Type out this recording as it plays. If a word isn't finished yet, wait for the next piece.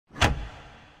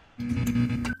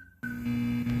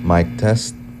Mic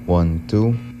test 1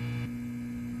 2.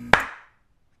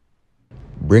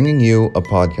 Bringing you a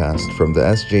podcast from the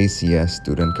SJCS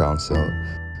Student Council.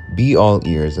 Be all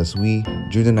ears as we,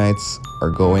 Judenites, are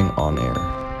going on air.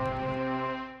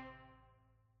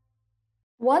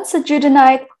 Once a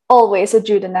Judenite, always a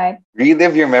Judenite.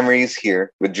 Relive your memories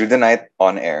here with Judenite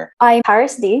on air. I'm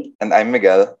Paris D. And I'm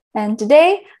Miguel. And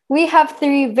today, we have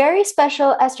three very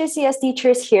special SJCS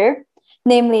teachers here,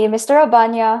 namely Mr.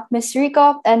 Obanya, Ms.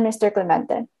 Rico, and Mr.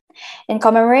 Clemente. In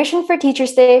commemoration for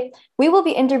Teachers' Day, we will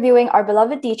be interviewing our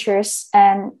beloved teachers,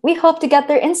 and we hope to get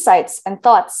their insights and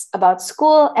thoughts about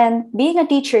school and being a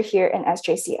teacher here in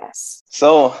SJCS.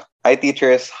 So, hi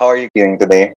teachers, how are you doing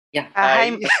today? Yeah.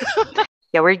 Hi.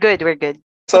 Yeah, we're good. We're good.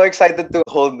 So excited to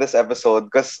hold this episode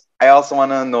because I also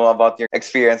want to know about your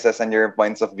experiences and your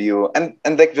points of view and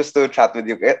like just to chat with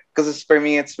you because for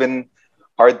me it's been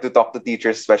hard to talk to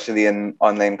teachers, especially in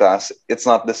online class. It's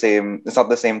not the same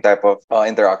type of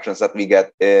interactions that we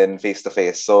get in face to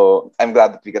face. So I'm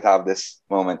glad that we could have this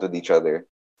moment with each other.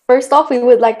 First off, we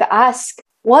would like to ask,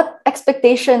 what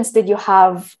expectations did you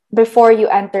have before you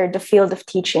entered the field of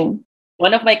teaching?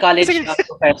 One of my college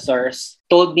professors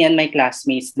told me and my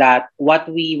classmates that what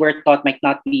we were taught might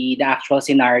not be the actual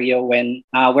scenario when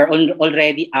we're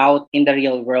already out in the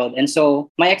real world. And so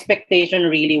my expectation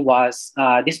really was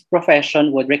this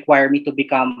profession would require me to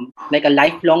become like a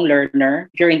lifelong learner.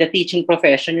 If you're in the teaching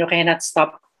profession, you cannot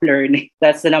stop learning.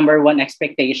 That's the number one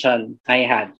expectation I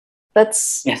had.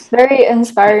 That's very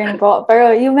inspiring po. Pero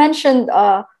you mentioned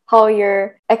how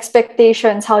your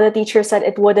expectations, how the teacher said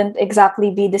it wouldn't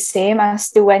exactly be the same as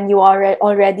to when you are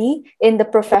already in the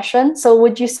profession. So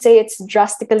would you say it's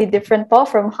drastically different po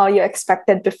from how you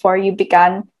expected before you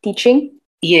began teaching?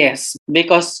 Yes,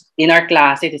 because in our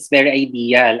class, it is very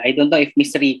ideal. I don't know if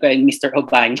Mr. Rico and Mr.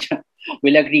 Obanya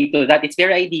will agree to that. It's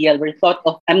very ideal. We're thought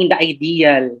of, the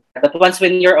ideal. But once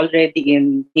when you're already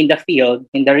in the field,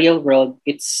 in the real world,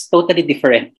 it's totally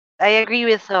different. I agree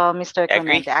with Mr.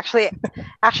 Clemente.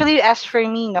 Actually, as for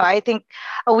me, no, I think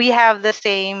we have the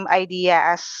same idea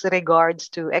as regards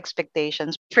to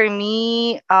expectations. For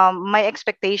me, my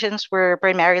expectations were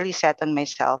primarily set on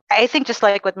myself. I think just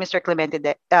like what Mr. Clemente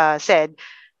said,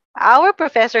 our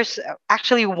professors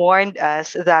actually warned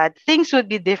us that things would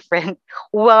be different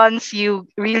once you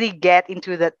really get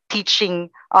into the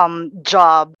teaching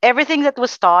job. Everything that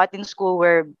was taught in school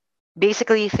were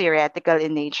basically theoretical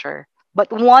in nature. But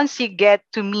once you get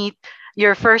to meet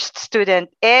your first student,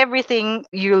 everything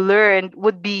you learned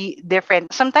would be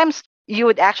different. Sometimes you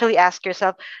would actually ask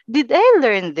yourself, did I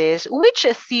learn this? Which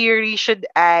theory should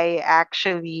I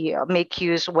actually make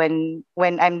use when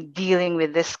I'm dealing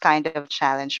with this kind of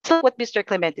challenge? So what Mr.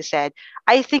 Clemente said,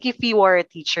 I think if you are a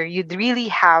teacher, you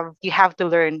have to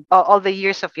learn all the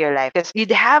years of your life because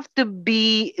you'd have to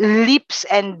be leaps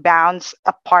and bounds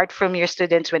apart from your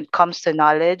students when it comes to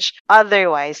knowledge.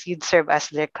 Otherwise, you'd serve as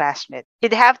their classmate.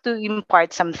 You'd have to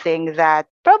impart something that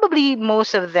probably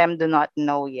most of them do not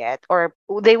know yet, or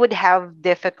they would have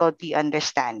difficulty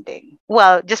understanding.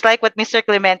 Well, just like what Mr.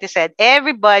 Clemente said,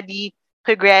 everybody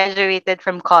who graduated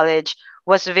from college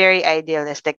was very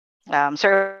idealistic.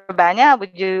 Sir Urbania,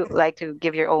 would you like to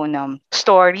give your own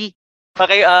story?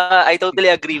 Okay, I totally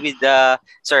agree with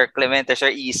Sir Clemente, Sir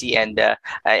Easy, and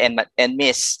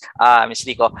Miss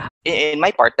Rico. In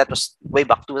my part, that was way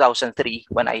back 2003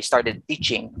 when I started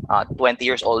teaching, 20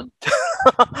 years old,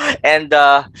 and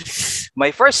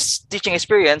my first teaching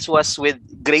experience was with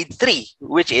grade 3,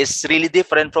 which is really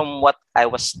different from what I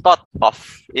was taught of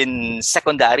in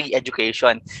secondary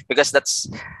education because that's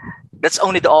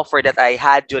only the offer that I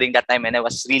had during that time, and I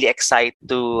was really excited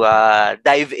to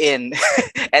dive in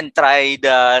and try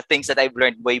the things that I've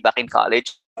learned way back in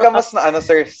college. Saan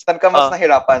ka mas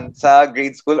nahirapan? Sa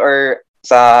grade school or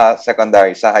sa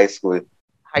secondary, sa high school?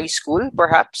 High school,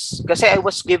 perhaps. Kasi I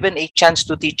was given a chance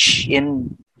to teach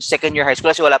in second year high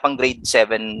school kasi wala pang grade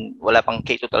 7, wala pang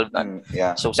K-12 nun.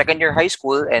 Yeah. So second year high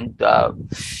school and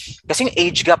kasi yung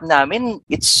age gap namin,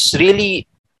 it's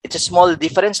a small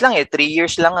difference lang 3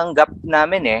 years lang ang gap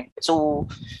namin So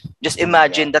just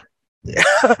imagine that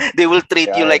they will treat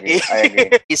you like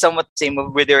somewhat same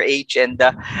with their age and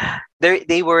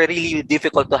they were really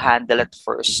difficult to handle at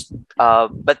first.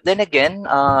 But then again,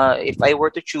 if I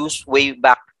were to choose way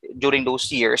back during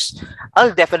those years,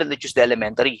 I'll definitely choose the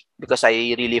elementary because I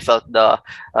really felt the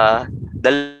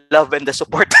love and the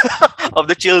support of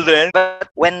the children. But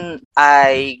when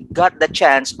I got the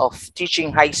chance of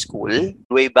teaching high school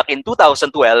way back in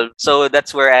 2012, so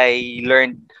that's where I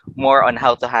learned more on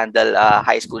how to handle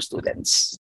high school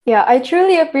students. Yeah, I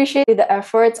truly appreciate the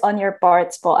efforts on your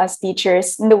parts, po, as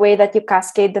teachers, in the way that you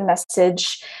cascade the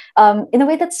message, in a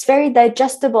way that's very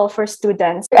digestible for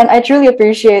students. And I truly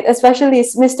appreciate, especially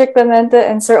Mr. Clemente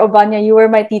and Sir Obanya, you were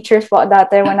my teachers po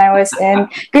dati when I was in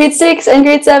grade 6 and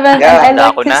grade 7, and I Yeah, Tanda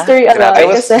liked ko na. history a lot. I Grabe.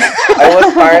 was Kasi, I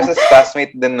was Paris'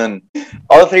 classmate din nun.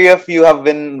 All three of you have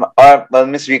been, well,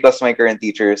 Miss Rico's my current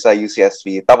teacher sa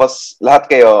UCSB. Tapos lahat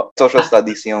kayo, social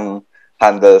studies yung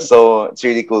handle. So it's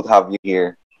really cool to have you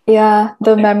here. yeah,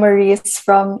 the memories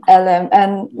from LM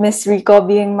and Miss Rico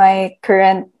being my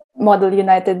current Model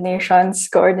United Nations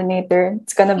coordinator.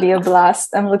 It's gonna be a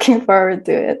blast. I'm looking forward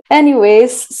to it.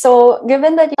 Anyways, so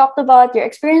given that you talked about your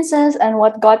experiences and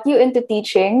what got you into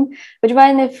teaching, would you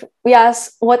mind if we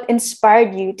ask what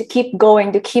inspired you to keep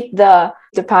going, to keep the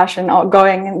passion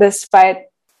going despite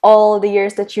all the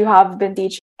years that you have been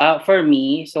teaching? For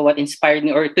me, so what inspired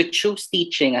me or to choose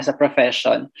teaching as a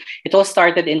profession, it all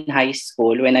started in high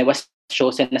school when I was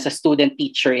chosen as a student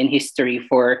teacher in history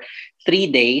for 3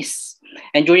 days.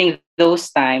 And during those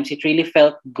times, it really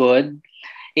felt good.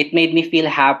 It made me feel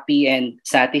happy and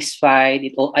satisfied.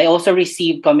 I also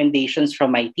received commendations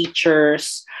from my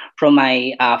teachers, from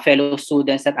my fellow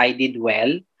students that I did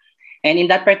well. And in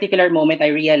that particular moment,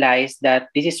 I realized that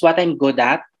this is what I'm good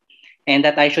at and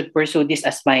that I should pursue this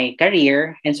as my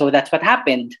career. And so that's what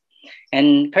happened.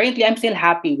 And currently, I'm still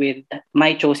happy with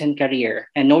my chosen career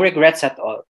and no regrets at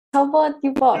all. How about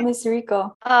you, po, Miss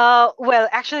Rico? Well,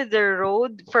 actually, the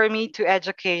road for me to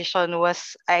education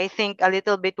was, I think, a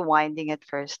little bit winding at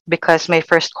first because my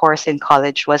first course in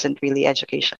college wasn't really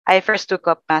education. I first took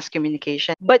up mass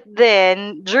communication. But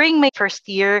then, during my first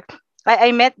year,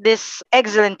 I met this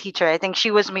excellent teacher. I think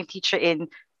she was my teacher in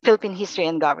Philippine history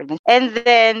and governance. And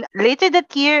then later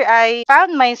that year, I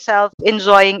found myself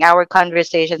enjoying our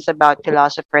conversations about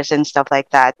philosophers and stuff like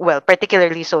that. Well,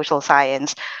 particularly social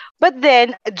science. But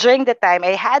then during the time,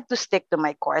 I had to stick to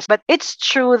my course. But it's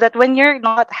true that when you're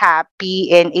not happy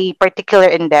in a particular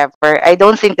endeavor, I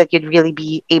don't think that you'd really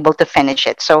be able to finish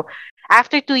it. So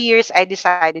after 2 years, I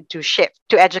decided to shift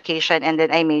to education and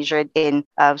then I majored in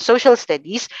social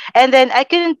studies. And then I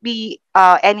couldn't be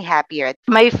any happier.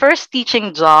 My first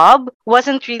teaching job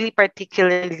wasn't really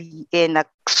particularly in a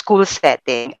school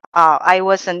setting. I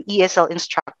was an ESL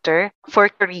instructor for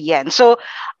Korean. So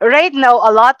right now,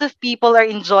 a lot of people are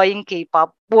enjoying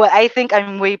K-pop. Well, I think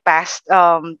I'm way past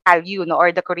Hallyu, no,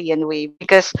 or the Korean wave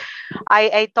because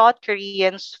I taught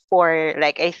Koreans for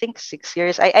like I think 6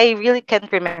 years. I really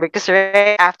can't remember because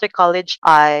right after college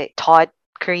I taught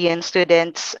Korean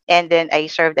students and then I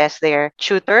served as their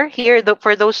tutor here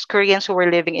for those Koreans who were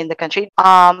living in the country.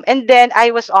 And then I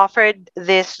was offered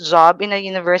this job in a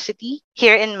university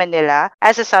here in Manila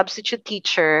as a substitute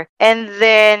teacher. And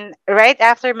then right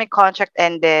after my contract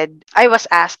ended, I was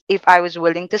asked if I was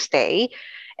willing to stay.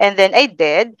 And then I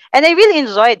did, and I really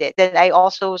enjoyed it. Then I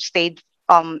also stayed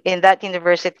in that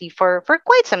university for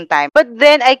quite some time. But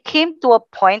then I came to a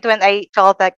point when I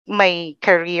felt like my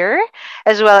career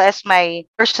as well as my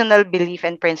personal belief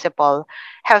and principle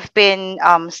have been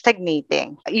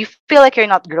stagnating. You feel like you're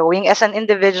not growing as an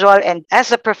individual and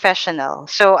as a professional.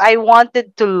 So I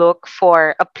wanted to look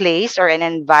for a place or an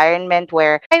environment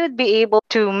where I would be able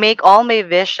to make all my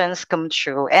visions come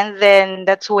true. And then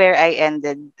that's where I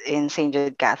ended in St.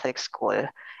 Jude Catholic School.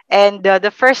 And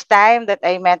the first time that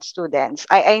I met students,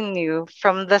 I knew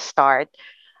from the start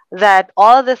that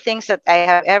all the things that I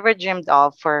have ever dreamed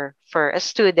of for a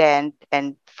student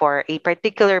and for a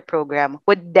particular program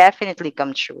would definitely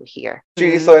come true here. It's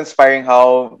really so inspiring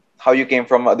how you came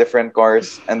from a different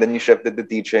course and then you shifted to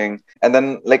teaching, and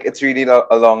then like it's really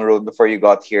a long road before you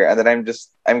got here, and then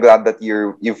I'm glad that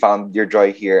you found your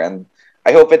joy here, and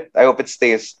I hope it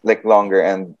stays like longer,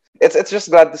 and it's just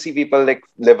glad to see people like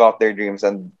live out their dreams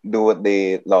and do what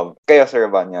they love. Kayo, Sir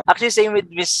Vanya? Actually, same with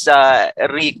Miss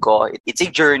Rico. It's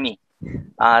a journey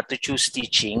to choose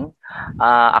teaching.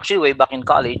 Actually, way back in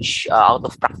college, out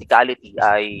of practicality,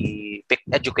 I picked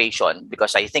education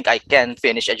because I think I can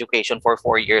finish education for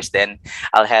 4 years. Then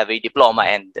I'll have a diploma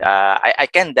and I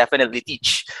can definitely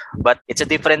teach. But it's a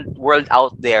different world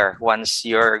out there once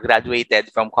you're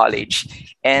graduated from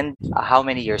college. And how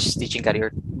many years teaching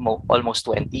career? Almost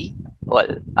 20.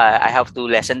 Well, I have to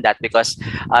lessen that because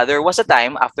there was a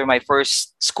time after my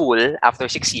first school, after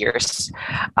 6 years,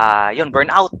 yun,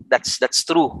 burnout. That's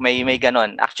true. May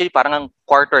ganon. Actually, parang ang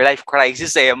quarter life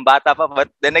crisis ang bata pa. But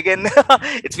then again,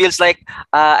 it feels like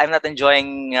I'm not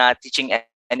enjoying teaching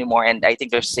anymore, and I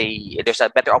think there's a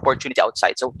better opportunity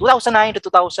outside. So 2009 to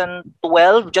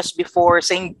 2012, just before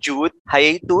St. Jude,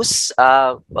 hiatus,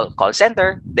 call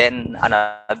center, then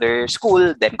another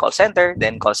school, then call center,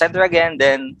 then call center again,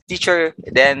 then teacher,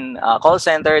 then call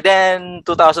center, then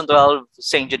 2012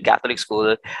 St. Jude Catholic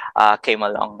School came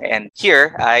along, and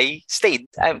here I stayed.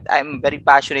 I'm very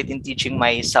passionate in teaching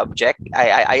my subject.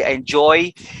 I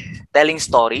enjoy telling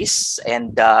stories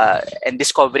and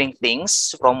discovering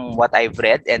things from what I've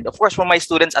read, and of course from my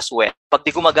students as well. Pag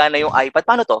di gumagana yung iPad,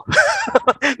 paano to?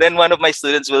 Then one of my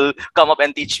students will come up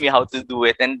and teach me how to do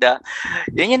it, and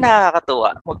yun yung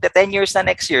nakakatuwa. Magta 10 years na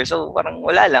next year, so parang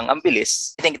wala lang, ang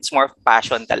bilis. I think it's more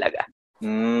passion talaga.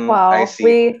 Wow, I see.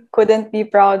 we couldn't be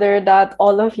prouder that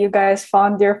all of you guys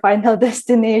found your final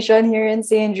destination here in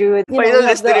St. Jude. You know, Final we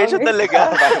have the destination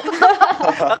talaga?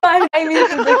 I mean,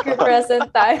 to the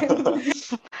present time.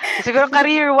 Siguro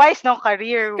career-wise, no?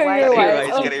 Career-wise.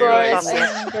 Career-wise, of Career-wise. course. I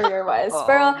mean, career-wise. Oo.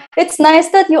 Pero it's nice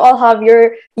that you all have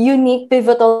your unique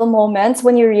pivotal moments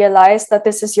when you realize that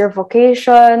this is your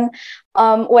vocation.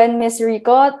 When Miss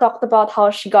Rico talked about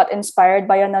how she got inspired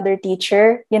by another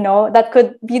teacher, you know, that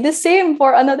could be the same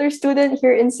for another student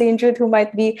here in St. Jude who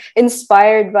might be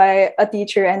inspired by a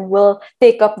teacher and will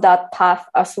take up that path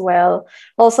as well.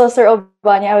 Also, Sir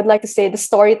Obanya, I would like to say the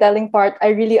storytelling part,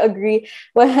 I really agree.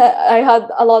 Well, I had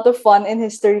a lot of fun in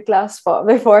history class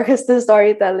before because the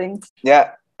storytelling.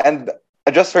 Yeah, and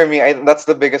just for me, that's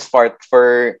the biggest part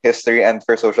for history and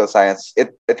for social science.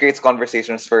 It creates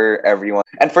conversations for everyone.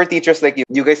 And for teachers like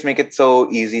you guys make it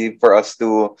so easy for us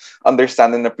to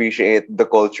understand and appreciate the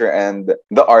culture and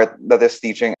the art that is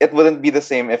teaching. It wouldn't be the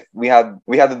same if we had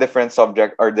a different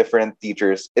subject or different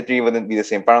teachers. It really wouldn't be the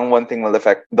same. Parang one thing will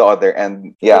affect the other,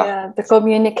 and yeah. The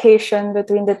communication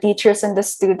between the teachers and the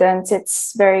students,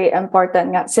 it's very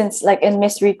important nga. Since like in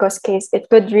Miss Rico's case, it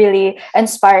could really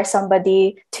inspire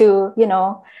somebody to, you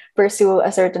know, pursue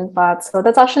a certain path. So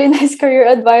that's actually nice career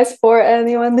advice for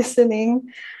anyone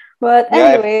listening. But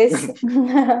anyways.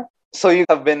 So you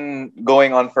have been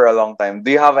going on for a long time. Do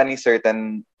you have any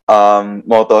certain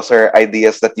mottos or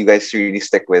ideas that you guys really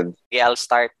stick with? Okay, I'll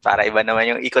start para iba naman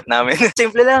yung ikot namin.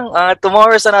 Simple lang,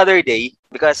 tomorrow's another day,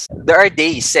 because there are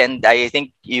days, and I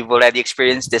think you've already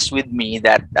experienced this with me,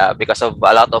 that because of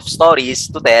a lot of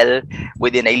stories to tell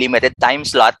within a limited time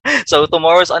slot. So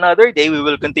tomorrow's another day, we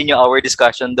will continue our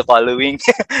discussion the following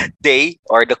day,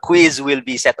 or the quiz will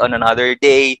be set on another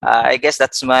day. I guess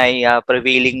that's my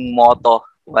prevailing motto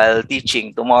while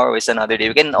teaching. Tomorrow is another day.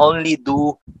 We can only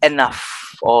do enough.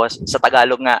 O sa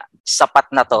Tagalog nga,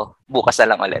 sapat na to, bukas na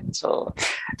lang ulit. So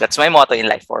that's my motto in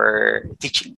life for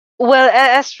teaching. Well,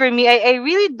 as for me, I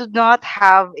really do not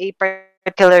have a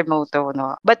particular motto,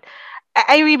 no. But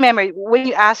I remember when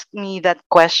you asked me that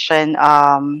question,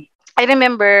 I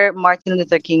remember Martin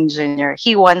Luther King Jr.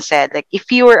 He once said, like,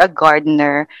 if you were a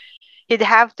gardener, you'd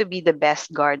have to be the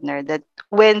best gardener, that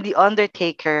when the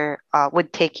undertaker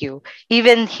would take you,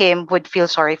 even him would feel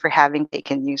sorry for having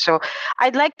taken you. So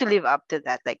I'd like to live up to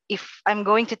that. Like, if I'm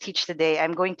going to teach today,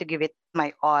 I'm going to give it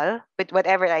my all with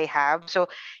whatever I have. So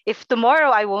if tomorrow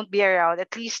I won't be around,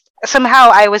 at least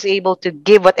somehow I was able to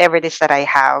give whatever it is that I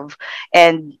have,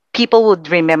 and people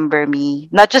would remember me,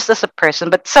 not just as a person,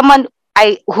 but someone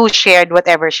who shared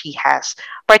whatever she has,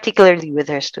 particularly with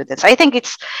her students. I think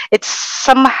it's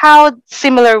somehow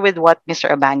similar with what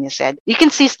Mr. Abanya said. You can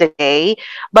seize the day,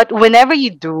 but whenever you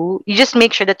do, you just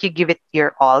make sure that you give it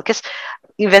your all. Because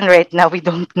even right now, we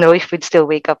don't know if we'd still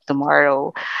wake up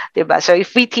tomorrow. Diba? So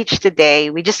if we teach today,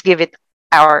 we just give it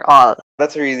our all.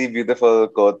 That's a really beautiful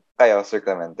quote. Kayo, Sir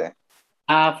Clemente.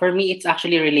 For me, it's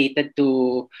actually related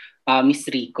to Miss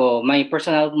Rico. My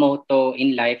personal motto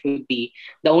in life would be,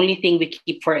 the only thing we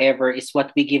keep forever is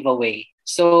what we give away.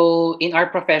 So in our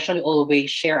profession, we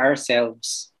always share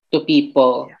ourselves to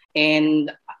people. Yeah.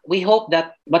 And we hope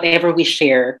that whatever we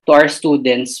share to our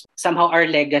students, somehow our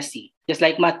legacy, just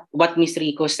like what Miss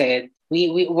Rico said,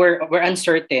 we're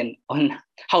uncertain on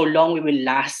how long we will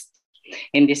last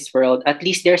in this world. At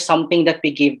least there's something that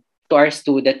we give to our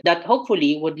student that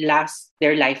hopefully would last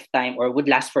their lifetime or would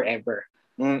last forever.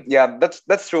 Yeah,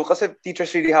 that's true. Because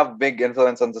teachers really have big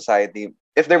influence on society.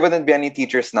 If there wouldn't be any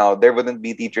teachers now, there wouldn't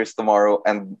be teachers tomorrow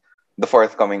and the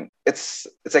forthcoming. It's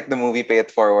like the movie Pay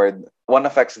It Forward. One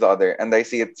affects the other, and I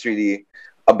see it's really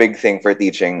a big thing for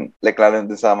teaching. Like lalo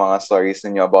din sa mga stories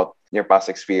ninyo about your past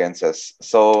experiences.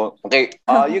 So okay,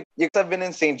 you have been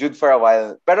in St. Jude for a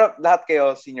while, pero lahat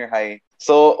kayo senior high.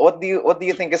 So what do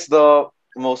you think is the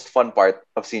most fun part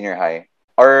of senior high,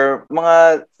 or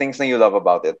mga things na you love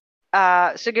about it?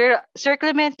 Siguro, Sir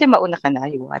Clemente, mauna ka na,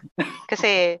 Yuan.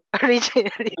 Kasi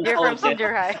originally, you're from Okay.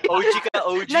 senior high. OG ka,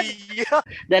 OG.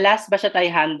 The last batch that I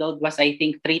handled was, I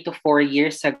think, 3 to 4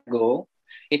 years ago.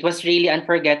 It was really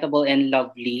unforgettable and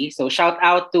lovely. So shout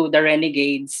out to the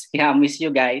Renegades. Yeah, miss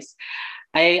you guys.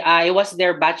 I was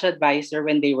their batch advisor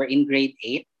when they were in grade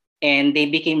 8, and they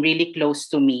became really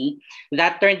close to me.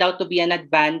 That turned out to be an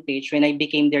advantage when I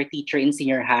became their teacher in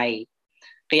senior high.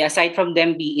 Kaya aside from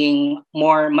them being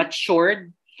more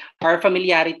matured, our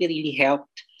familiarity really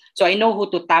helped. So I know who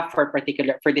to tap for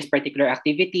this particular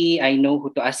activity. I know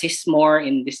who to assist more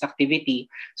in this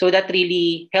activity. So that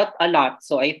really helped a lot.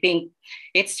 So I think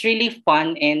it's really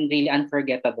fun and really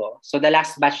unforgettable. So the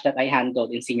last batch that I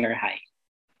handled in senior high.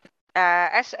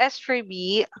 As for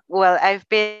me, well, I've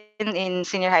been in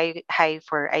senior high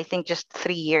for I think just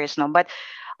 3 years now. But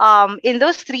in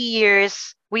those 3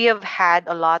 years, we have had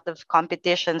a lot of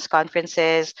competitions,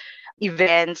 conferences,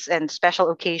 events, and special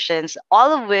occasions,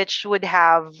 all of which would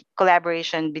have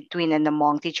collaboration between and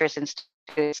among teachers and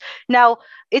students. Now,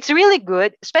 it's really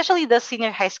good, especially the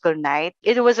senior high school night.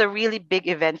 It was a really big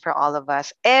event for all of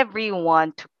us.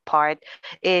 Everyone took part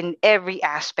in every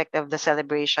aspect of the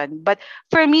celebration. But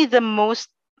for me, the most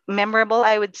memorable,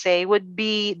 I would say, would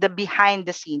be the behind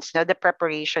the scenes, the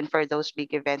preparation for those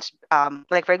big events.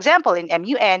 Like for example, in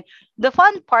MUN, the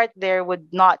fun part there would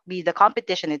not be the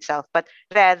competition itself, but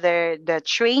rather the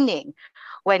training,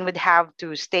 when we'd have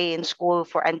to stay in school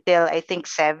for until I think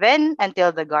 7,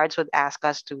 until the guards would ask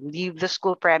us to leave the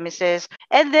school premises.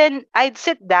 And then I'd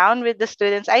sit down with the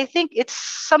students. I think it's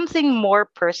something more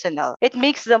personal. It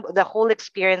makes the whole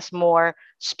experience more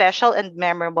special and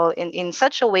memorable in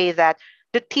such a way that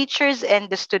the teachers and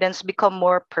the students become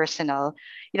more personal.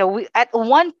 We at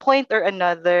one point or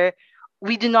another,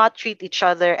 we do not treat each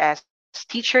other as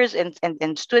teachers and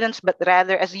students, but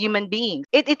rather as human beings.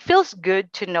 It feels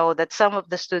good to know that some of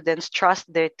the students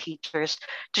trust their teachers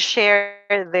to share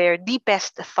their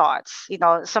deepest thoughts,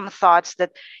 some thoughts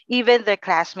that even their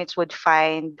classmates would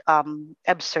find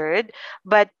absurd.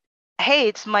 But hey,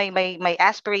 it's my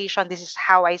aspiration. This is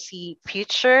how I see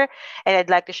future, and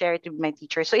I'd like to share it with my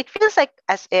teacher. So it feels like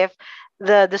as if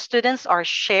the students are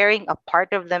sharing a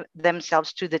part of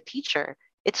themselves to the teacher.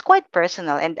 It's quite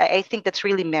personal, and I think that's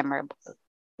really memorable.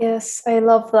 Yes, I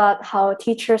love that how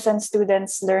teachers and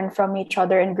students learn from each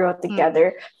other and grow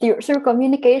together through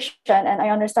communication. And I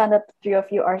understand that the three of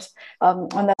you are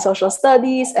on the social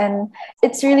studies, and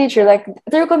it's really true. Like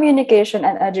through communication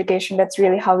and education, that's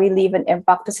really how we leave an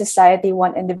impact to society,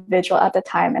 one individual at a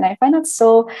time. And I find that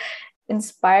so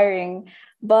inspiring.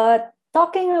 But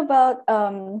talking about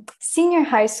senior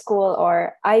high school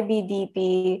or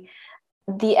IBDP,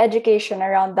 the education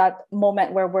around that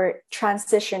moment where we're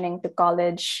transitioning to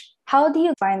college, how do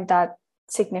you find that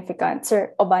significant?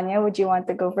 Sir Obanya, would you want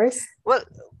to go first? Well,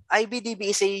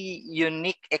 IBDB is a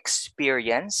unique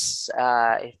experience,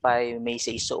 if I may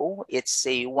say so. It's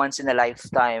a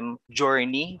once-in-a-lifetime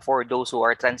journey for those who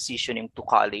are transitioning to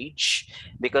college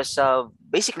because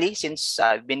basically, since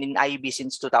I've been in IB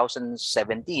since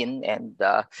 2017,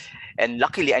 and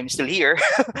luckily I'm still here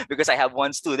because I have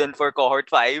one student for cohort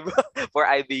 5 for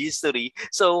IB history.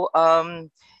 So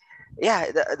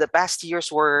yeah, the past years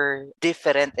were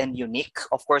different and unique.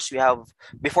 Of course, we have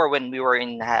before when we were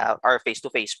in our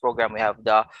face-to-face program, we have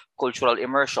the cultural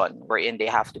immersion wherein they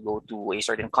have to go to a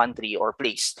certain country or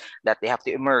place that they have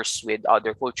to immerse with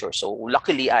other cultures. So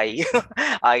luckily, I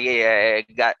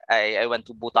I went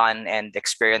to Bhutan and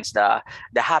experienced the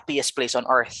happiest place on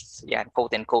earth, yeah,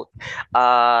 quote unquote.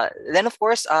 Then of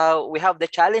course, we have the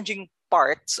challenging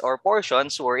parts or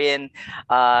portions wherein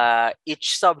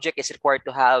each subject is required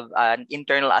to have an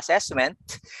internal assessment.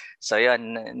 So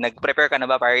yun, nag-prepare ka na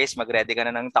ba, Paris? Mag-ready ka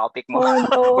na ng topic mo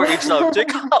for each subject?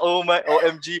 Oh my,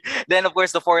 OMG. Then of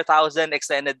course the 4,000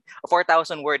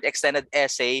 word extended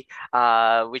essay,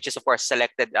 which is of course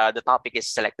selected, the topic is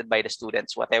selected by the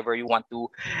students, whatever you want to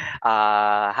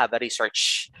have a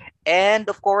research. And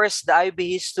of course, the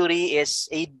IB history is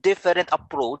a different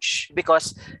approach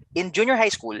because in junior high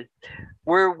school,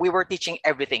 we were teaching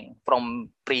everything from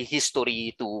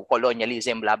prehistory to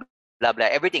colonialism, blah, blah, blah,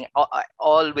 everything,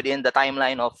 all within the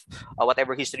timeline of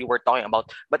whatever history we're talking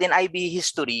about. But in IB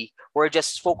history, we're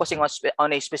just focusing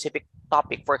on a specific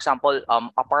topic. For example,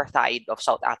 apartheid of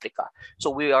South Africa. So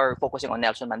we are focusing on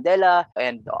Nelson Mandela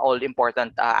and all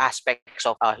important aspects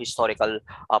of historical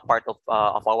part of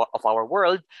our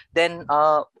world. Then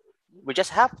we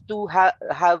just have to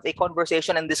have a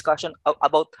conversation and discussion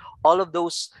about all of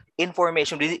those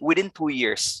information within 2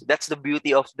 years. That's the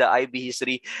beauty of the IB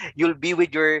history. You'll be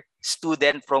with your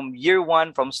student from year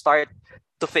 1, from start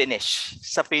to finish.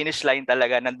 Sa finish line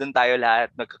talaga, nandun tayo lahat,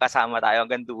 magkakasama tayo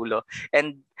hanggang dulo.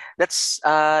 And that's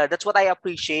what I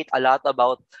appreciate a lot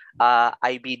about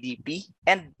IBDP.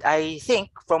 And I think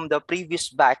from the previous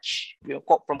batch,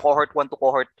 from cohort 1 to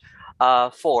cohort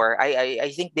 4,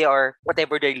 I think they are,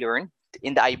 whatever they learned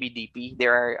in the IBDP, they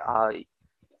are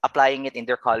applying it in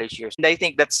their college years. And I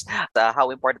think that's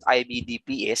how important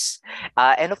IBDP is.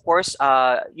 And of course,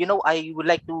 I would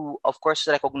like to, of course,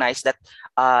 recognize that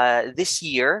this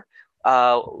year,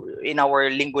 in our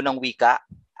Linggo ng Wika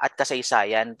at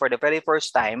Kasaysayan, for the very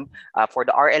first time, for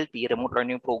the RLP, Remote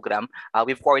Learning Program,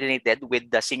 we've coordinated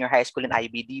with the senior high school in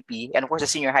IBDP. And of course, the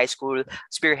senior high school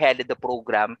spearheaded the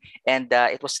program. And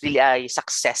it was really a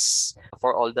success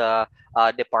for all the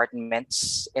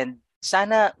departments. And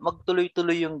sana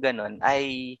magtuloy-tuloy yung ganun.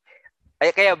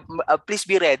 Kaya please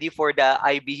be ready for the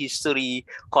IB history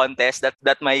contest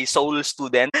that my soul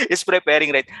student is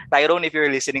preparing right. Tyrone, if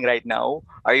you're listening right now,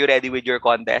 are you ready with your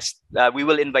contest? We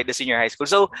will invite the senior high school.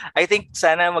 So I think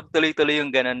sana magtuloy-tuloy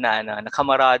yung ganun na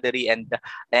camaraderie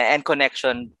and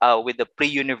connection with the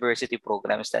pre-university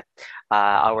programs that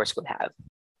our school have.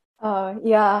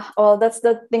 Yeah, well, that's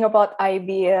the thing about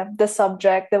IB. The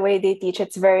subject, the way they teach,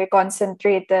 it's very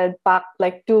concentrated, packed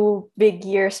like 2 big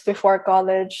years before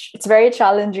college. It's very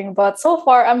challenging, but so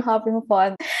far I'm having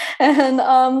fun. And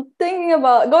thinking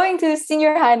about going to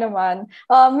senior high naman,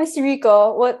 Miss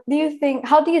Rico,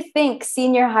 how do you think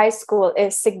senior high school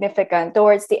is significant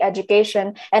towards the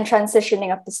education and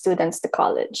transitioning of the students to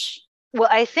college? Well,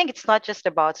 I think it's not just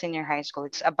about senior high school.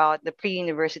 It's about the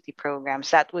pre-university programs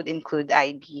that would include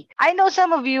IB. I know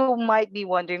some of you might be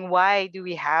wondering, why do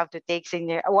we have to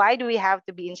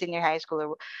be in senior high school,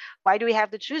 or why do we have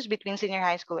to choose between senior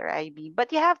high school or IB?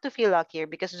 But you have to feel luckier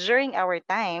because during our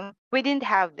time, we didn't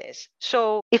have this.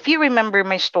 So if you remember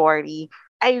my story,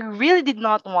 I really did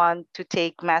not want to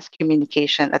take mass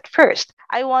communication at first.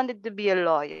 I wanted to be a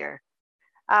lawyer.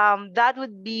 That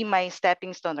would be my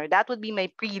stepping stone, or that would be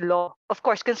my pre-law. Of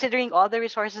course, considering all the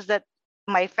resources that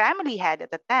my family had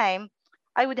at the time,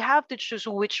 I would have to choose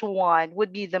which one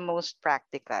would be the most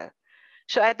practical.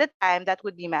 So at the time, that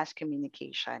would be mass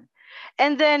communication.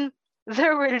 And then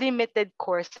there were limited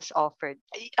courses offered.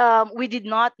 We did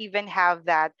not even have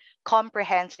that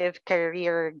comprehensive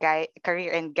career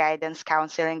and guidance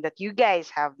counseling that you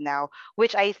guys have now,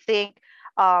 which I think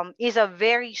is a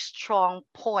very strong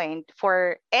point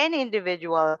for any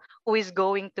individual who is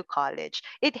going to college.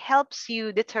 It helps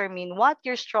you determine what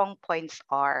your strong points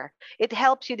are. It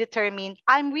helps you determine,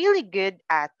 I'm really good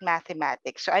at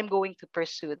mathematics, so I'm going to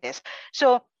pursue this.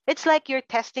 So it's like you're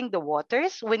testing the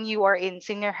waters when you are in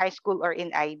senior high school or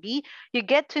in IB. You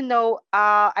get to know,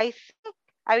 I think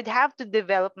I would have to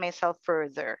develop myself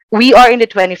further. We are in the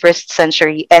 21st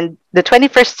century, and the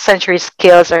 21st century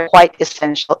skills are quite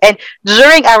essential. And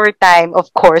during our time,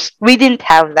 of course, we didn't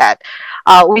have that.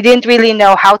 We didn't really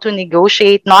know how to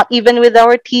negotiate, not even with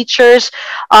our teachers.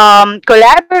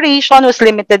 Collaboration was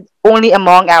limited only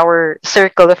among our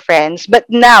circle of friends. But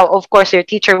now, of course, your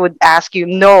teacher would ask you,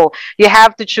 no, you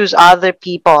have to choose other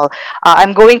people.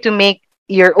 I'm going to make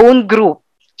your own group.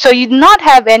 So you do not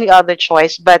have any other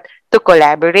choice but to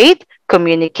collaborate,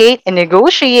 communicate, and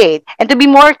negotiate, and to be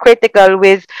more critical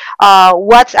with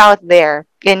what's out there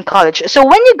in college. So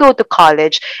when you go to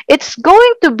college, it's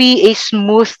going to be a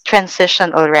smooth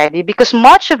transition already, because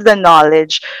much of the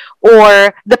knowledge,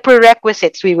 or the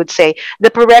prerequisites, we would say,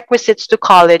 the prerequisites to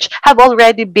college have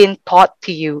already been taught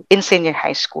to you in senior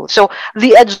high school. So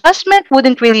the adjustment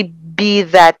wouldn't really be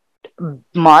that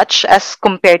much as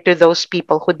compared to those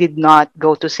people who did not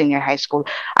go to senior high school.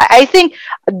 I think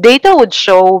data would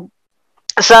show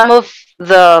some of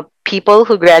the people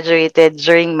who graduated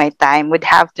during my time would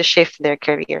have to shift their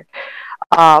career.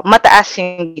 Mataas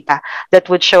yung data that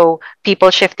would show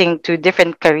people shifting to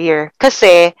different career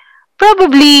kasi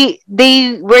probably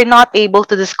they were not able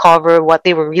to discover what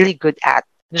they were really good at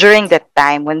during that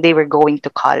time when they were going to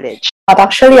college. But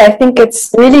actually, I think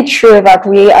it's really true that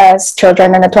we as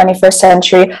children in the 21st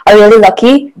century are really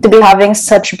lucky to be having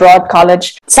such broad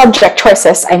college subject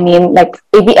choices. I mean, like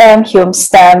ABM, Hume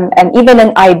STEM, and even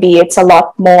in IB, it's a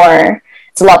lot more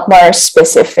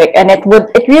specific, and it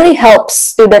really helps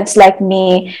students like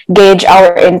me gauge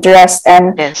our interest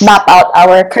and map out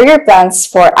our career plans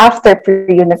for after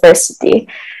pre-university.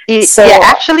 So yeah,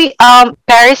 actually,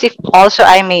 Paris, if also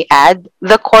I may add,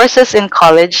 the courses in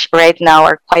college right now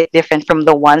are quite different from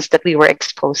the ones that we were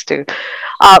exposed to.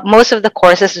 Most of the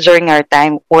courses during our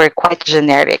time were quite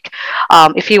generic.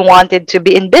 If you wanted to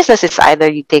be in business, it's either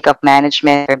you take up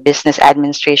management or business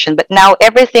administration, but now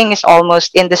everything is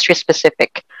almost industry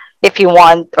specific. If you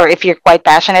want, or if you're quite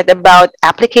passionate about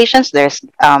applications, there's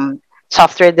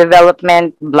software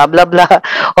development, blah blah blah.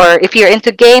 Or if you're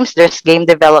into games, there's game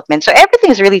development. So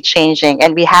everything is really changing,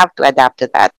 and we have to adapt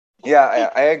to that. Yeah,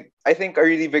 I think a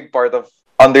really big part of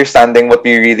understanding what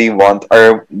we really want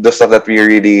or the stuff that we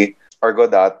really are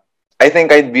good at. I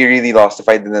think I'd be really lost if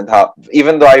I didn't have,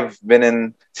 even though I've been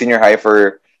in senior high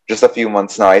for just a few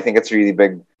months now. I think it's really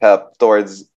big help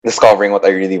towards discovering what I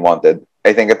really wanted.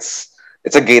 I think it's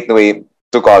a gateway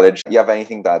to college. You have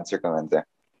anything to add, Sir Clemente?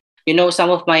 You know, some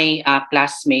of my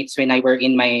classmates when I were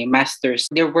in my master's,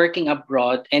 they're working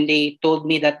abroad and they told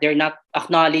me that they're not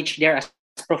acknowledged there as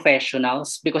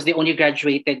professionals because they only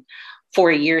graduated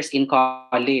 4 years in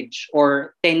college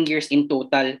or 10 years in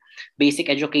total basic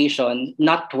education,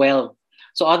 not 12.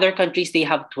 So other countries, they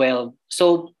have 12.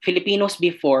 So Filipinos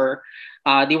before,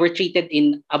 they were treated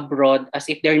in abroad as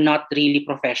if they're not really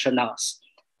professionals.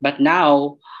 But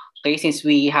now, okay, since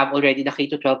we have already the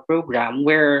K-12 program,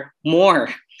 we're more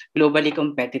globally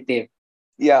competitive.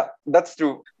 Yeah, that's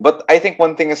true. But I think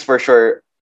one thing is for sure,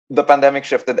 the pandemic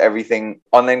shifted everything,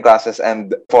 online classes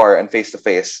and face to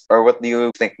face. Or what do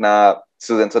you think na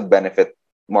students would benefit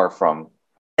more from?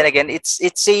 And again, it's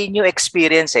a new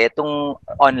experience itong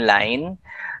online.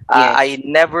 Yes. I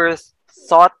never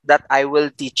thought that I will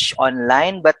teach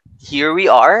online, but here we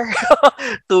are,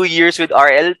 2 years with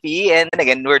RLP, and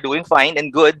again, we're doing fine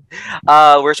and good.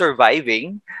 We're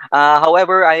surviving.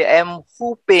 However, I am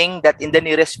hoping that in the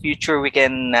nearest future, we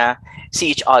can see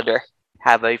each other,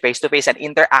 have a face-to-face and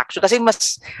interaction. Kasi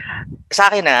sa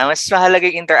akin mas mahalaga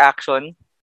yung interaction,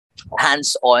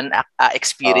 hands-on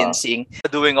experiencing,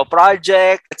 doing a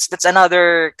project. That's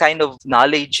another kind of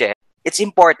knowledge. It's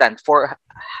important for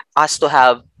us to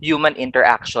have human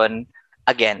interaction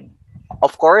again.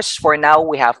 Of course, for now,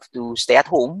 we have to stay at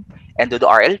home and do the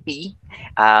RLP,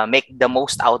 make the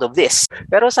most out of this.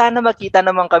 Pero sana makita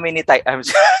naman kami ni I'm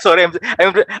sorry,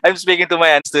 I'm speaking to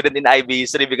my student in IB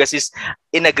history because he's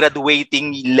in a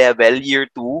graduating level, year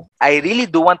 2. I really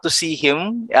do want to see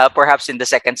him perhaps in the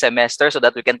second semester so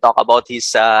that we can talk about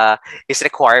his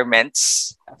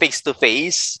requirements face to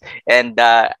face. And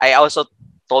I also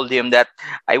told him that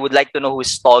I would like to know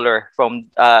who's taller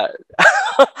from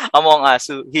among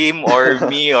us, him or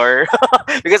me, or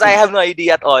because I have no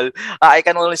idea at all. I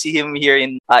can only see him here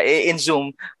in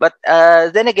Zoom. But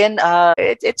then again,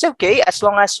 it's okay as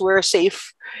long as we're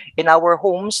safe in our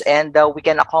homes and we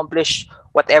can accomplish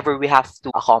whatever we have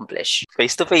to accomplish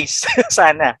face to face.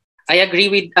 Sana. I agree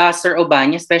with Sir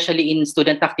Obanya, especially in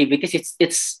student activities.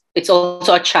 It's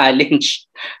also a challenge.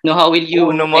 No, how will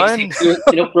you execute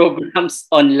programs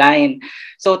online?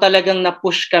 So talagang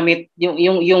na-push kami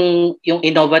yung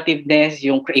innovativeness,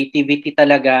 yung creativity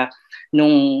talaga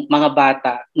nung mga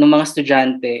bata, nung mga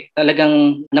estudyante.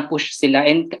 Talagang na-push sila.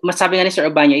 And masabi nga ni Sir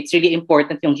Obanya, it's really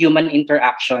important yung human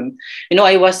interaction. You know,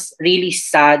 I was really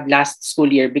sad last school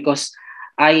year because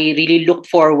I really looked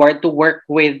forward to work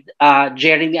with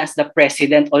Jeremy as the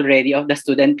president already of the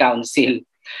student council.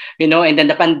 You know, and then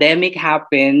the pandemic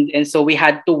happened and so we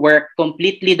had to work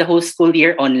completely the whole school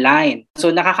year online. So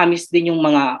nakakamiss din yung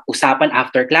mga usapan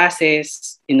after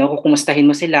classes, you know, kukumustahin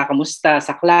mo sila, kamusta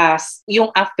sa class.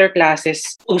 Yung after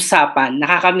classes usapan,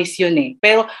 nakakamiss yun eh.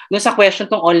 Pero nung sa question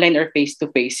tong online or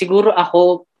face-to-face, siguro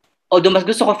ako, although mas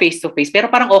gusto ko face-to-face, pero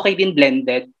parang okay din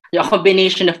blended. Yung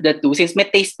combination of the two, since may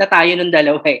taste na tayo nung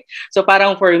dalawa eh. So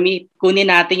parang for me, kunin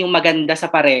natin yung maganda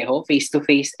sa pareho,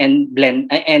 face-to-face and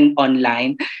blend and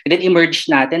online, and then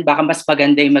emerge natin, baka mas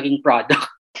maganda yung maging product.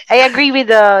 I agree with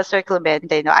Sir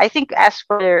Clemente. No, I think as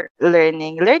for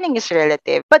learning is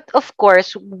relative. But of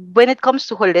course, when it comes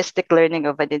to holistic learning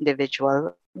of an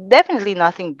individual, definitely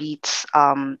nothing beats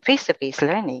face-to-face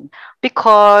learning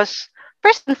because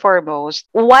first and foremost,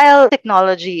 while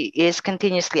technology is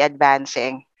continuously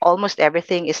advancing, almost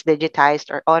everything is digitized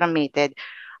or automated.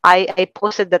 I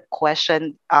posted that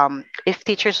question if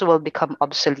teachers will become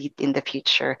obsolete in the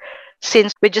future.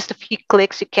 Since with just a few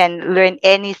clicks, you can learn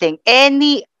anything.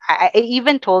 I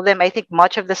even told them, I think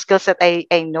much of the skills that I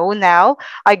know now,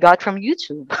 I got from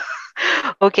YouTube.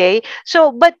 Okay.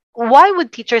 So, but why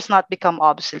would teachers not become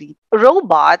obsolete?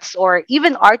 Robots or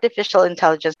even artificial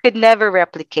intelligence could never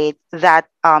replicate that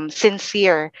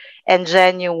sincere and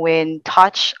genuine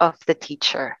touch of the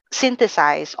teacher.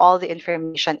 Synthesize all the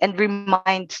information and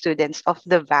remind students of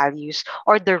the values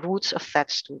or the roots of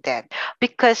that student.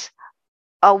 Because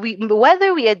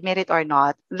whether we admit it or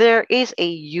not, there is a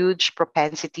huge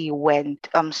propensity when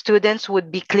students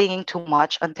would be clinging too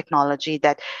much on technology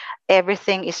that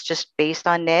everything is just based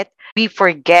on it, we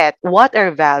forget what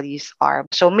our values are.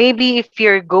 So maybe if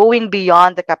you're going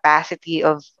beyond the capacity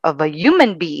of a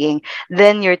human being,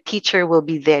 then your teacher will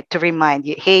be there to remind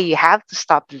you, hey, you have to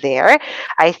stop there.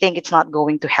 I think it's not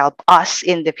going to help us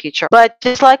in the future. But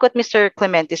just like what Mr.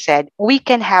 Clemente said, we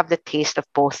can have the taste of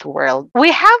both worlds.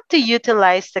 We have to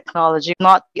utilize technology,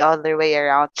 not the other way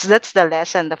around. So that's the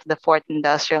lesson of the fourth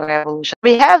industrial revolution.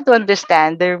 We have to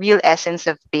understand the real essence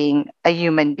of being a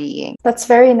human being. That's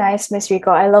very nice, Miss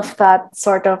Rico. I love that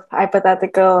sort of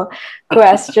hypothetical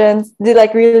questions. It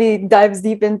like really dives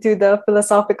deep into the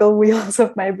philosophical wheels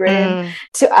of my brain.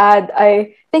 To add,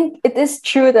 I think it is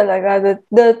true that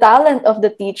the talent of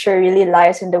the teacher really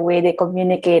lies in the way they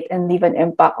communicate and leave an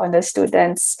impact on the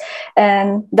students.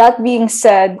 And that being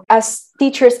said, as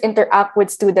teachers interact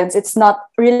with students, it's not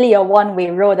really a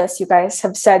one-way road. As you guys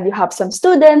have said, you have some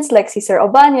students like si Sir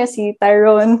Obanya, si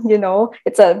Tyrone,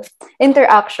 it's a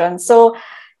interaction. So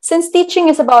since teaching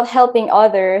is about helping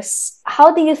others,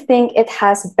 how do you think it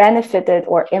has benefited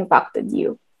or impacted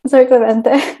you? Sir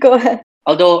Clemente, go ahead.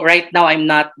 Although right now I'm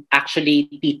not actually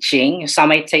teaching, some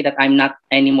might say that I'm not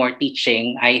anymore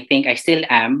teaching. I think I still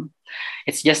am.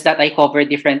 It's just that I cover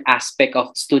different aspects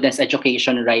of students'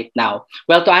 education right now.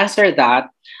 Well, to answer that,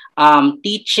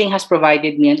 teaching has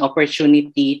provided me an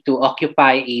opportunity to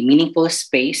occupy a meaningful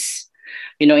space,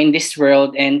 in this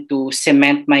world, and to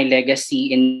cement my legacy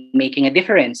in making a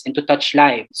difference and to touch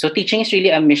lives. So teaching is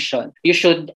really a mission. You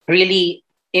should really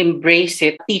embrace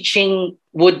it. Teaching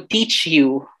would teach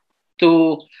you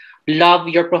to love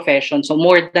your profession. So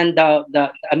more than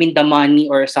the money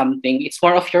or something, it's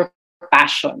more of your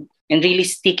passion and really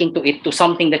sticking to it, to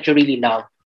something that you really love.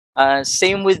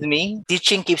 Same with me.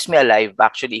 Teaching keeps me alive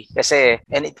actually.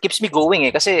 And it keeps me going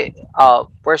kasi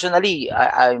personally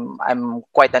I'm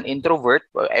quite an introvert.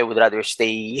 I would rather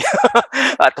stay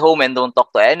at home and don't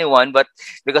talk to anyone, but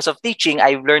because of teaching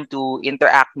I've learned to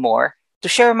interact more, to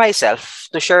share myself,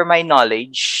 to share my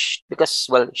knowledge, because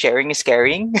sharing is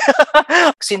caring.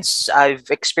 Since I've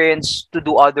experienced to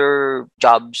do other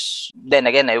jobs, then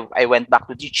again I went back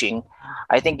to teaching.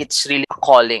 I think it's really a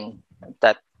calling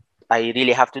that I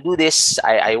really have to do this.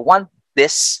 I want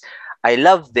this. I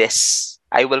love this.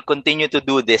 I will continue to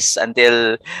do this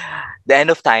until the end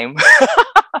of time.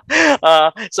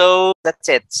 So that's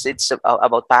it. It's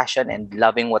about passion and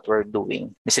loving what we're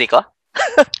doing. Ms. Rico?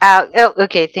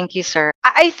 Okay, thank you, sir.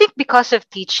 I think because of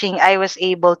teaching, I was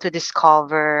able to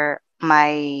discover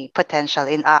my potential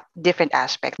in different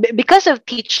aspects. Because of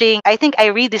teaching, I think I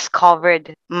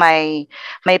rediscovered my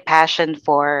passion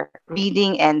for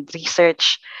reading and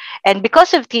research. And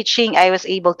because of teaching, I was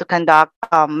able to conduct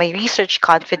my research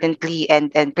confidently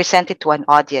and present it to an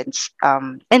audience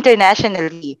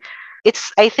internationally.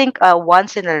 It's, I think, a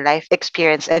once in a life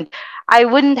experience, and I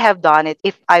wouldn't have done it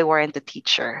if I weren't a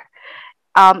teacher.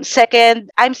 Second,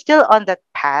 I'm still on that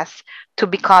path to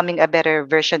becoming a better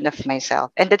version of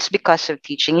myself. And that's because of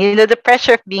teaching. The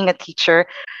pressure of being a teacher,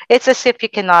 it's as if you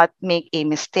cannot make a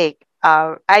mistake.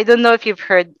 I don't know if you've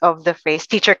heard of the phrase,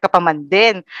 teacher ka pa man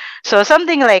din. So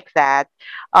something like that.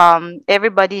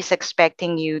 Everybody's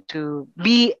expecting you to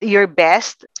be your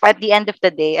best. At the end of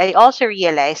the day, I also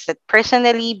realized that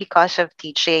personally, because of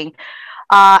teaching,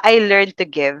 I learned to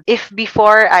give. If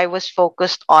before I was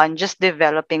focused on just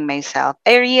developing myself,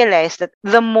 I realized that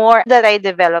the more that I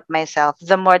develop myself,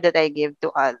 the more that I give to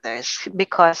others.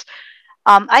 Because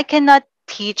I cannot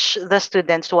teach the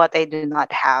students what I do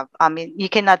not have. I mean, you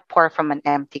cannot pour from an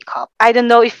empty cup. I don't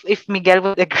know if Miguel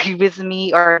would agree with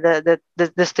me, or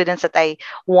the students that I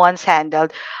once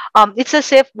handled. It's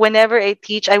as if whenever I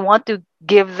teach, I want to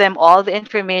give them all the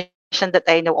information that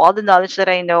I know, all the knowledge that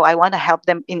I know. I want to help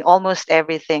them in almost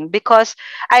everything, because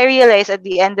I realize at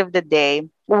the end of the day,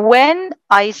 when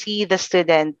I see the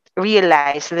student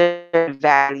realize their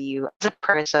value as a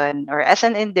person or as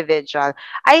an individual,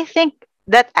 I think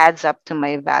that adds up to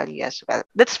my value as well.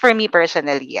 That's for me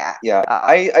personally, yeah. Yeah,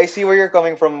 I see where you're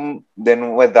coming from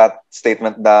then with that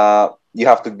statement that you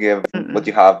have to give what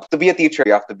you have. To be a teacher,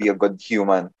 you have to be a good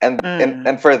human.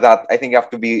 And for that, I think you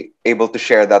have to be able to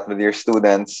share that with your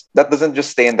students. That doesn't just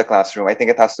stay in the classroom. I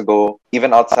think it has to go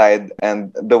even outside,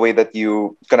 and the way that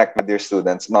you connect with your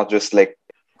students, not just like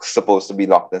supposed to be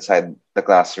locked inside the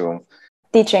classroom.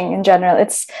 Teaching in general,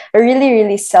 it's a really,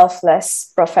 really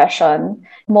selfless profession,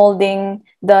 molding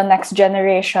the next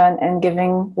generation and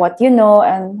giving what you know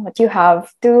and what you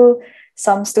have to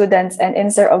some students, and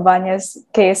in Sir Obanya's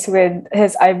case with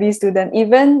his IB student,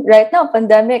 even right now,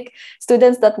 pandemic,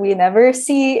 students that we never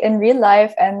see in real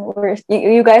life, and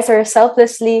you guys are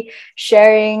selflessly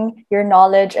sharing your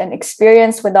knowledge and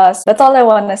experience with us. That's all I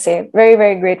want to say. Very,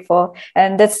 very grateful.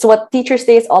 And that's what Teachers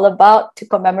Day is all about, to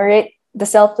commemorate the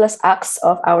selfless acts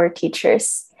of our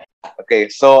teachers. Okay,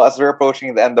 so as we're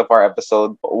approaching the end of our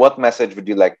episode, what message would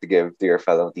you like to give to your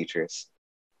fellow teachers?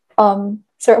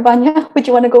 Sir Obanya, would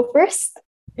you want to go first?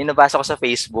 Inabasa ko sa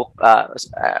Facebook.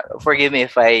 Forgive me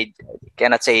if I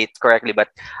cannot say it correctly,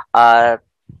 but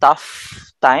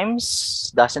tough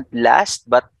times doesn't last,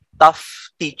 but tough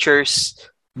teachers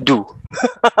do.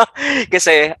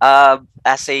 Kasi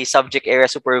as a subject area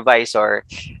supervisor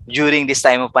during this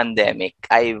time of pandemic,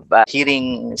 I've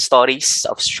hearing stories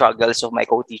of struggles of my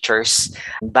co-teachers,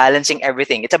 balancing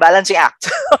everything. It's a balancing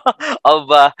act of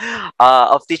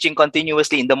teaching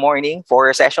continuously in the morning,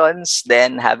 4 sessions,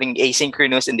 then having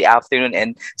asynchronous in the afternoon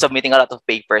and submitting a lot of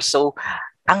papers. So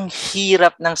ang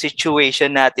hirap ng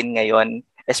situation natin ngayon,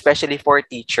 especially for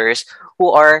teachers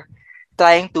who are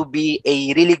trying to be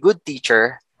a really good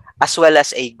teacher, as well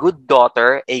as a good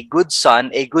daughter, a good son,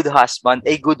 a good husband,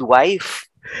 a good wife.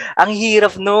 Ang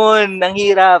hirap nun. Ang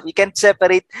hirap. You can't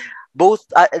separate both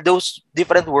those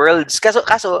different worlds. Kaso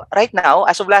right now,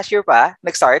 as of last year pa,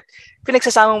 nag-start,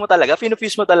 pinagsasama mo talaga,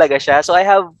 pinufuse mo talaga siya. So I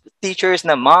have teachers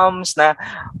na moms na,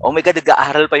 oh my God,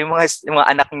 nag-aaral pa yung mga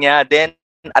anak niya. Then,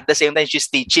 at the same time, she's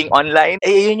teaching online.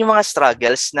 Yun yung mga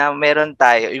struggles na meron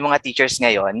tayo, yung mga teachers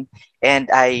ngayon. And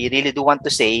I really do want to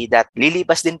say that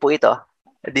lilipas din po ito.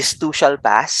 This too shall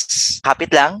pass.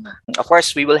 Kapit lang. Of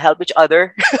course, we will help each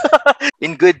other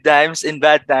in good times, in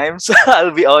bad times.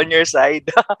 I'll be on your side.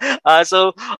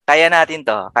 So, kaya natin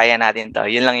to. Kaya natin to.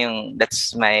 Yun lang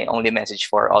that's my only message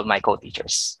for all my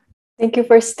co-teachers. Thank you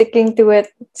for sticking to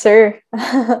it, sir.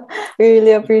 We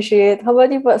really appreciate. How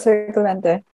about you po, Sir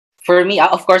Clemente? For me,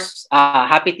 of course,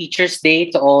 happy Teachers Day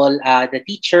to all the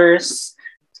teachers.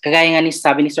 Kagaya nga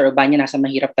sabi ni Sir Obanya, nasa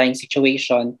mahirap tayong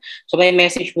situation. So my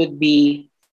message would be,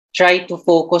 try to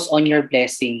focus on your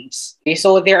blessings. Okay,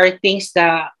 so there are things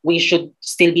that we should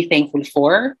still be thankful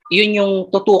for. Yun yung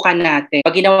tutukan natin.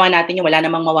 Pag ginawa natin yun, wala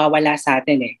namang mawawala sa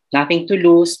atin eh. Nothing to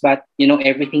lose, but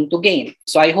everything to gain.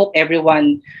 So I hope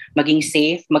everyone maging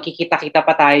safe. Makikita-kita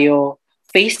pa tayo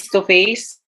face to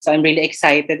face. So I'm really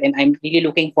excited and I'm really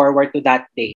looking forward to that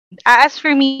day. As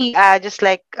for me, just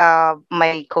like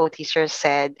my co-teacher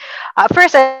said,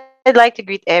 first I'd like to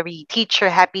greet every teacher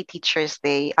happy Teachers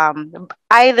Day.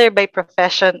 Either by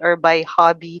profession or by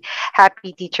hobby,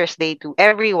 happy Teachers Day to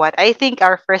everyone. I think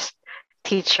our first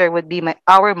teacher would be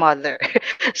our mother.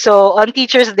 So on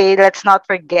Teachers Day, let's not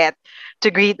forget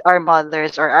to greet our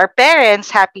mothers or our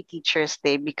parents happy Teachers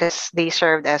Day because they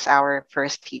served as our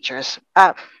first teachers.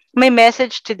 My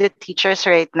message to the teachers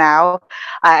right now,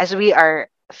 as we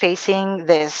are facing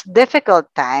this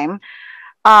difficult time,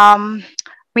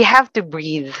 we have to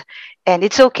breathe, and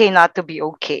it's okay not to be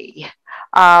okay.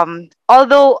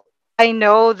 Although I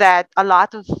know that a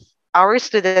lot of our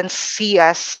students see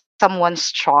us someone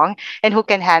strong and who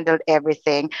can handle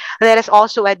everything, let us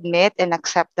also admit and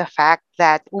accept the fact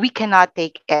that we cannot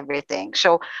take everything.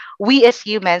 So we as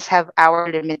humans have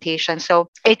our limitations. So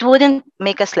it wouldn't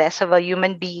make us less of a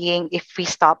human being if we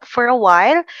stop for a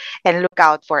while and look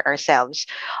out for ourselves.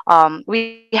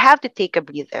 We have to take a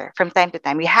breather from time to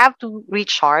time. We have to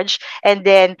recharge. And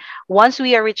then once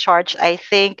we are recharged, I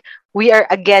think we are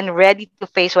again ready to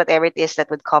face whatever it is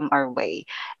that would come our way.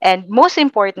 And most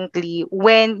importantly,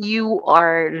 when you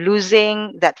are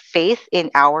losing that faith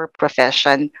in our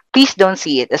profession, please don't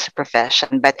see it as a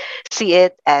profession, but see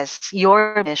it as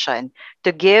your mission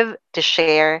to give, to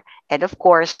share, and of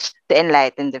course, to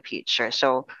enlighten the future.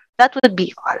 So that would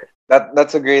be all.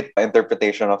 That's a great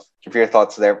interpretation of your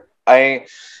thoughts there. I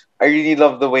really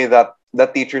love the way that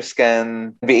teachers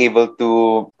can be able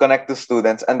to connect to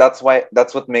students, and that's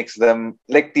what makes them,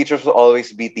 like, teachers will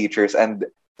always be teachers, and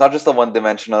not just a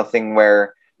one-dimensional thing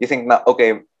where you think na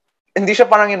okay, hindi siya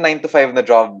parang yung 9 to 5 na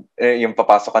job, yung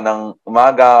papasok ka ng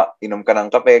umaga, inom ka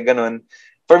ng kape, ganun.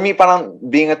 For me, parang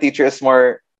being a teacher is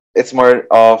more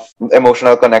of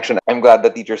emotional connection. I'm glad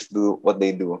that teachers do what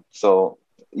they do. So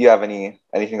you have anything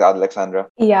to add,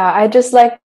 Alexandra? Yeah, I just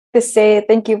like to say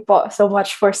thank you so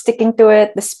much for sticking to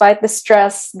it despite the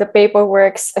stress, the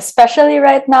paperwork, especially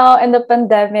right now in the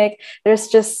pandemic. There's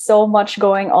just so much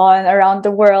going on around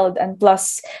the world, and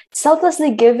plus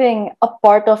selflessly giving a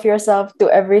part of yourself to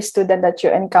every student that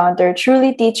you encounter.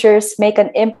 Truly, teachers make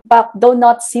an impact, though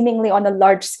not seemingly on a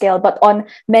large scale, but on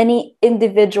many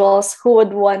individuals who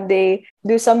would one day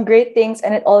do some great things,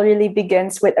 and it all really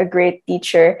begins with a great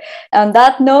teacher. On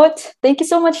that note, thank you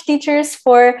so much, teachers,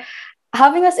 for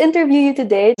having us interview you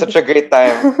today. Such a great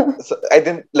time. So I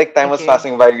didn't like time Thank was you.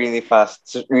 passing by really fast.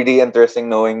 It's really interesting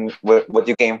knowing what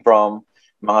you came from,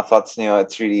 mga thoughts niyo.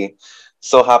 It's really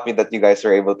so happy that you guys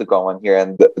were able to come on here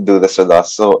and do this with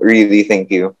us. So really,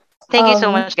 thank you. Thank you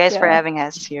so much, guys, for yeah. having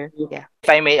us here. Yeah. If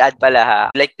I may add pala ha,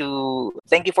 I'd like to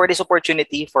thank you for this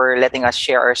opportunity for letting us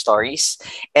share our stories.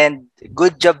 And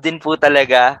good job din po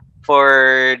talaga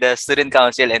for the student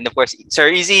council and of course Sir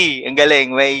Easy, ang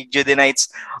galing, may Judenites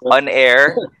on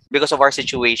air because of our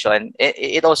situation.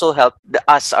 It also helped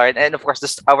us and of course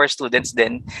our students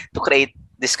then to create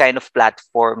this kind of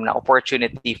platform na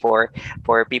opportunity for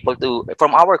people to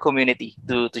from our community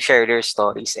to share their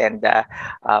stories, and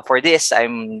for this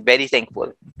I'm very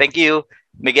thankful. Thank you,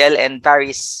 Miguel and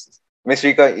Paris. Miss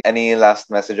Rico, any last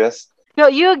messages? No,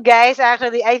 you guys,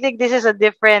 actually, I think this is a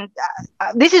different,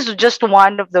 this is just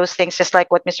one of those things, just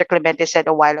like what Mr. Clemente said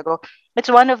a while ago.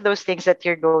 It's one of those things that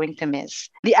you're going to miss.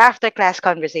 The after class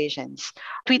conversations.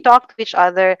 We talk to each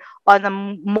other on a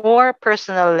more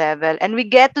personal level, and we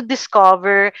get to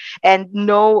discover and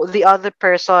know the other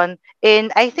person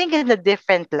I think, in a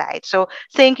different light. So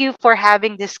thank you for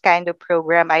having this kind of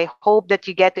program. I hope that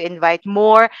you get to invite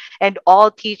more and all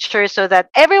teachers so that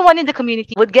everyone in the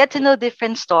community would get to know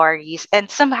different stories and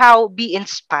somehow be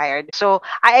inspired. So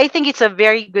I think it's a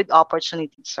very good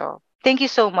opportunity. So thank you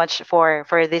so much for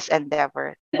this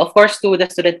endeavor. Of course, to the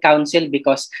student council,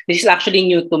 because this is actually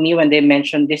new to me when they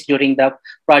mentioned this during the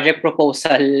project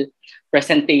proposal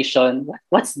presentation.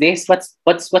 What's this?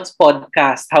 What's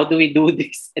podcast? How do we do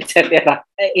this? Etc.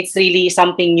 It's really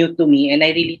something new to me, and I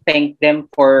really thank them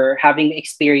for having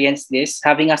experienced this,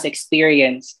 having us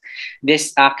experience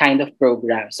this kind of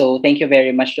program. So thank you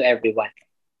very much to everyone.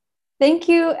 Thank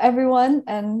you, everyone,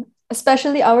 and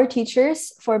especially our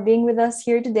teachers for being with us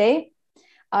here today.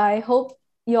 I hope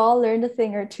you all learned a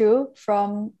thing or two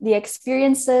from the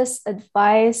experiences,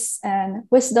 advice, and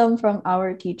wisdom from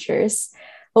our teachers.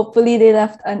 Hopefully, they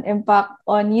left an impact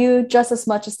on you just as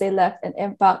much as they left an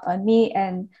impact on me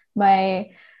and my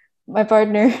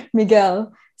partner,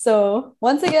 Miguel. So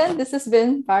once again, this has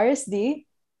been Paris D.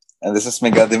 And this is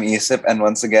Miguel Demisip. And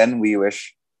once again, we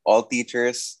wish all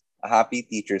teachers a happy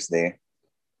Teachers Day.